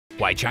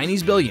Why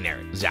Chinese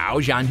billionaire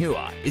Xiao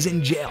Jianhua is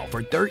in jail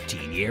for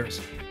 13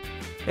 years.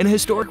 In a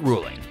historic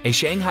ruling, a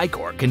Shanghai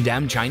court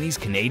condemned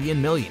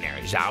Chinese-Canadian millionaire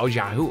Xiao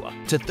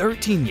Jianhua to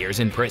 13 years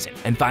in prison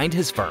and fined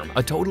his firm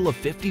a total of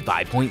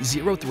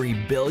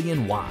 55.03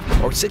 billion yuan,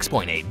 or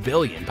 6.8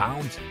 billion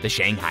pounds. The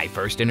Shanghai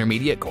First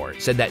Intermediate Court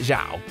said that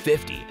Xiao,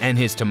 50, and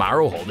his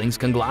Tomorrow Holdings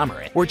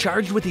conglomerate were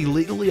charged with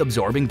illegally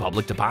absorbing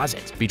public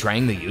deposits,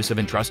 betraying the use of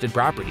entrusted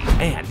property,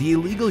 and the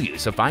illegal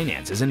use of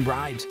finances and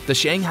bribes. The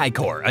Shanghai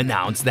court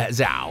announced that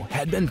Xiao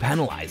had been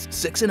penalized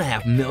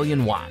 6.5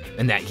 million yuan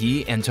and that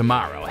he and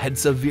Tomorrow had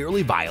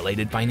severely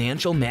violated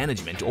financial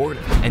management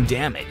order and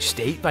damaged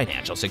state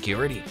financial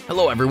security.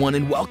 Hello everyone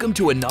and welcome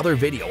to another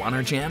video on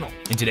our channel.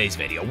 In today's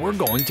video, we're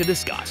going to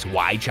discuss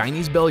why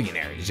Chinese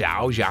billionaire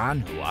Xiao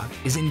Jianhua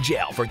is in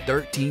jail for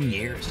 13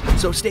 years.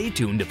 So stay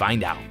tuned to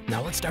find out.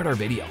 Now let's start our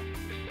video.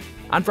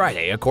 On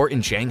Friday, a court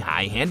in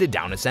Shanghai handed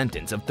down a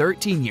sentence of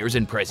 13 years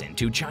in prison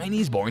to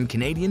Chinese-born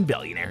Canadian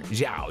billionaire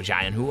Xiao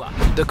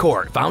Jianhua. The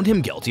court found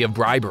him guilty of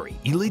bribery,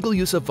 illegal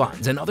use of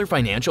funds, and other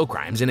financial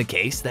crimes in a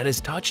case that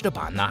has touched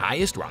upon the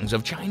highest rungs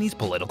of Chinese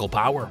political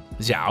power.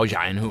 Xiao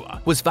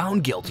Jianhua was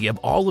found guilty of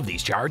all of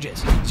these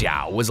charges.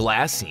 Xiao was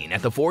last seen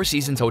at the Four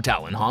Seasons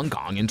Hotel in Hong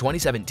Kong in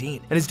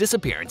 2017, and his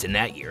disappearance in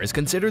that year is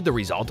considered the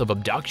result of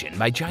abduction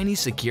by Chinese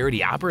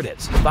security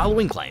operatives,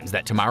 following claims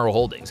that Tomorrow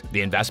Holdings,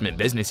 the investment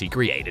business he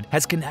created,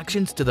 has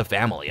connections to the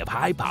family of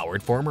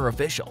high-powered former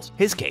officials.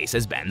 His case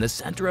has been the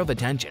center of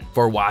attention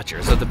for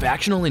watchers of the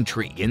factional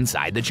intrigue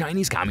inside the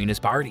Chinese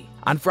Communist Party.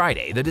 On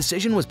Friday, the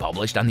decision was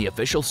published on the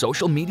official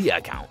social media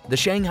account, the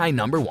Shanghai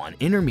 #1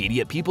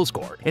 Intermediate People's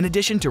Court. In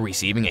addition to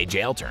receiving a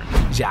jail term,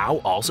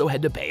 Xiao also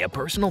had to pay a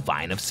personal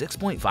fine of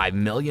 6.5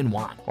 million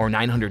yuan, or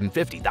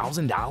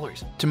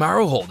 $950,000.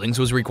 Tomorrow Holdings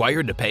was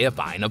required to pay a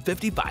fine of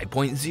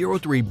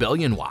 55.03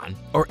 billion yuan,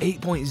 or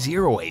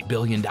 $8.08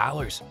 billion.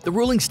 The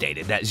ruling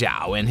stated that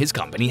Xiao and his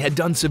company had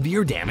done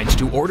severe damage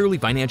to orderly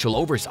financial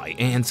oversight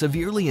and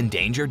severely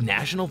endangered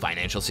national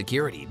financial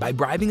security by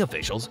bribing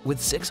officials with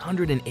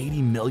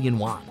 680 million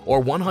yuan,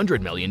 or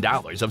 $100 million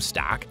of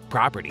stock,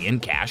 property,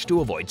 and cash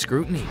to avoid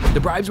scrutiny. The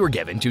bribes were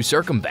given to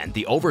circumvent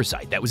the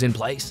oversight that was in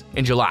place.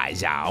 In July,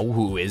 Xiao,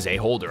 who is a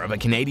holder of a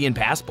Canadian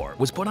passport,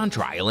 was put on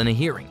trial in a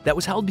hearing that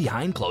was held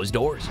behind closed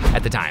doors.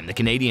 At the time, the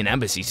Canadian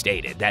embassy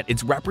stated that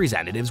its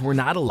representatives were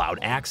not allowed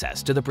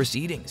access to the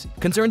proceedings.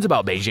 Concerns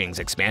about Beijing's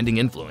expanding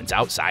influence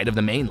outside of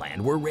the mainland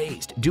were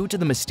raised due to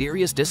the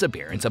mysterious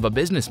disappearance of a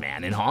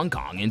businessman in Hong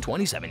Kong in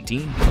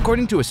 2017.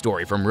 According to a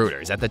story from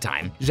Reuters at the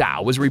time,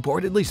 Xiao was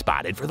reportedly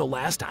spotted for the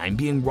last time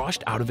being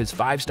rushed out of his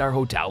five-star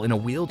hotel in a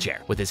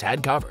wheelchair with his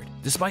head covered,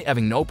 despite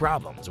having no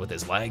problems with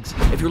his legs.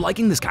 If you're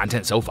liking this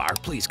content so far,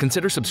 please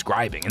consider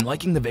subscribing and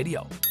liking the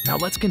video. Now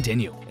let's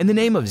continue. In the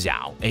name of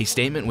Xiao, a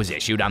statement was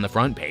issued on the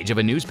front page of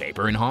a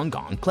newspaper in Hong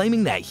Kong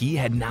claiming that he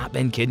had not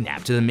been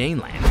kidnapped to the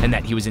mainland and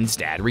that he was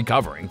instead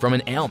recovering from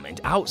an ailment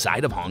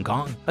outside of Hong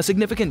Kong. A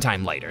significant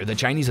time later, the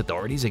Chinese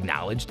authorities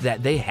acknowledged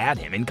that they had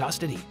him in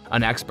custody.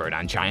 An expert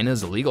on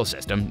China's legal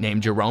system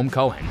named Jerome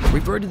Cohen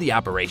referred to the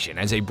operation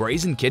as a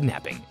brazen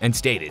kidnapping and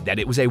stated that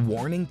it was a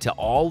warning to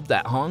all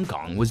that Hong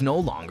Kong was no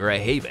longer a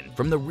haven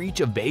from the reach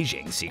of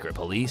Beijing's secret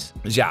police.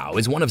 Xiao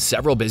is one of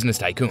several business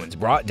tycoons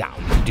brought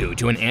down due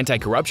to an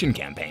anti-corruption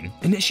campaign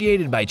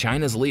initiated by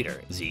China's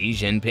leader Xi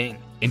Jinping.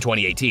 In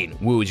 2018,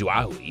 Wu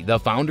Zhuahui, the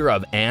founder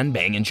of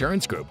Anbang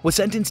Insurance Group, was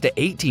sentenced to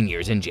 18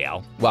 years in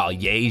jail, while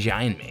Ye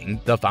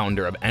Jianming, the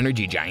founder of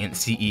energy giant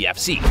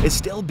CEFC, is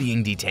still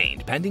being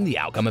detained pending the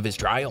outcome of his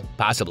trial.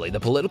 Possibly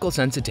the political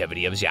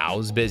sensitivity of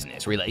Xiao's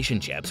business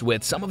relationships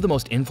with some of the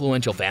most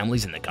influential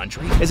families in the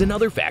country is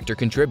another factor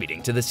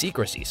contributing to the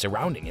secrecy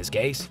surrounding his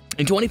case.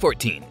 In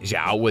 2014,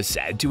 Xiao was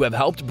said to have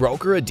helped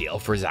broker a deal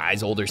for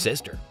Xi's older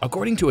sister.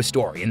 According to a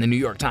story in the New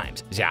York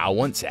Times, Xiao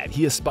once said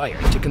he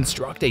aspired to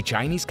construct a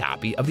Chinese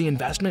copy of the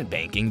investment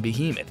banking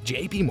behemoth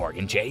JP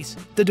Morgan Chase.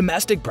 The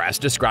domestic press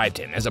described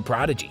him as a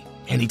prodigy,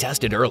 and he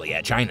tested early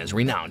at China's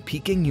renowned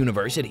Peking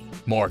University.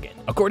 Morgan,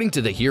 according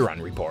to the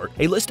Huron Report,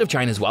 a list of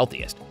China's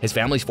wealthiest, his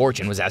family's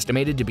fortune was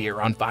estimated to be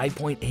around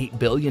 $5.8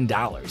 billion in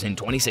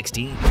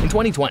 2016. In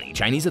 2020,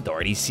 Chinese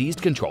authorities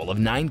seized control of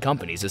 9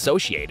 companies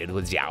associated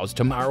with Xiao's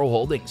Tomorrow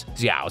Holdings.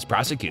 Xiao's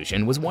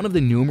prosecution was one of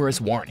the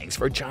numerous warnings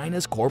for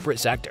China's corporate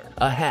sector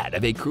ahead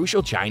of a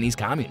crucial Chinese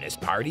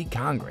Communist Party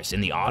Congress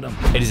in the autumn.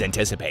 It is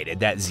anticipated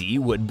that Xi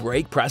would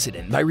break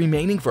precedent by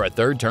remaining for a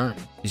third term.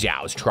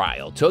 Xiao's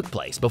trial took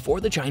place before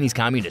the Chinese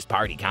Communist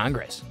Party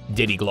Congress.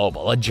 Didi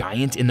Global, a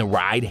giant in the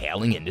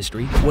ride-hailing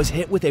industry, was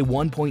hit with a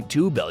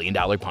 $1.2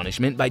 billion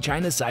punishment by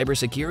China's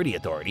cybersecurity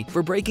authority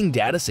for breaking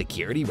data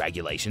security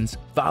regulations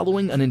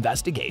following an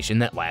investigation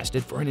that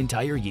lasted for an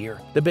entire year.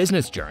 The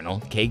business journal,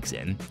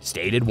 Cakesin,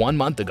 stated 1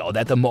 month ago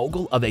that the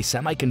mogul of a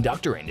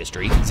semiconductor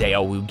industry,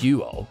 Zhao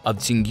Wuguo of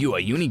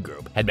Tsinghua Uni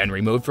Group, had been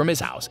removed from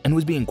his house and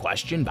was being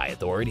questioned by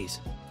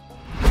authorities.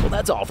 Well,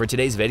 that's all for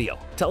today's video.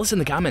 Tell us in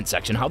the comments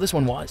section how this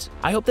one was.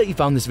 I hope that you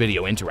found this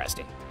video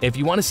interesting. If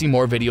you want to see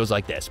more videos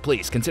like this,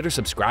 please consider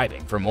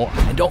subscribing for more.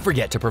 And don't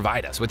forget to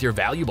provide us with your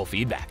valuable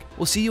feedback.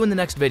 We'll see you in the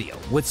next video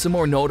with some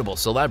more notable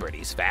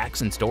celebrities,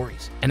 facts, and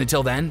stories. And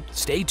until then,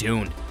 stay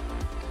tuned.